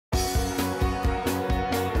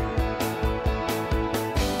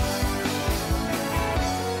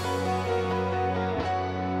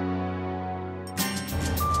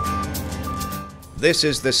This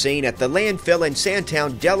is the scene at the landfill in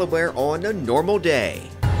Sandtown, Delaware on a normal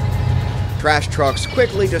day. Trash trucks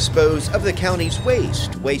quickly dispose of the county's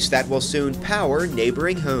waste that will soon power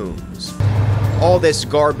neighboring homes. All this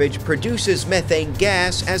garbage produces methane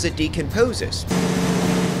gas as it decomposes.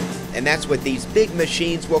 And that's what these big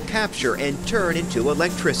machines will capture and turn into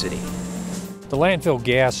electricity. The landfill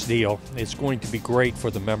gas deal is going to be great for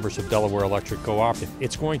the members of Delaware Electric Cooperative.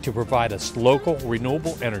 It's going to provide us local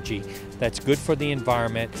renewable energy that's good for the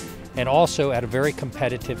environment and also at a very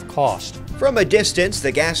competitive cost. From a distance,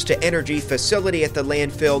 the gas-to-energy facility at the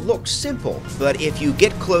landfill looks simple, but if you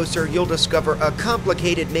get closer, you'll discover a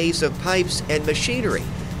complicated maze of pipes and machinery,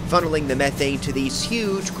 funneling the methane to these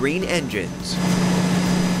huge green engines.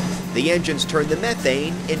 The engines turn the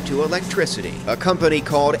methane into electricity. A company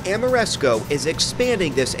called Amoresco is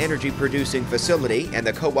expanding this energy-producing facility, and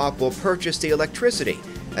the co-op will purchase the electricity,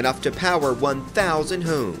 enough to power 1,000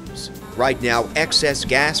 homes. Right now, excess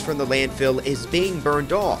gas from the landfill is being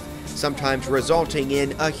burned off, sometimes resulting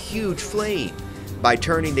in a huge flame. By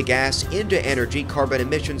turning the gas into energy, carbon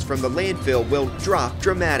emissions from the landfill will drop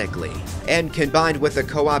dramatically. And combined with the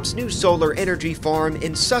co-op's new solar energy farm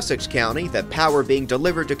in Sussex County, the power being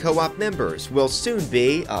delivered to co-op members will soon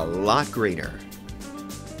be a lot greener.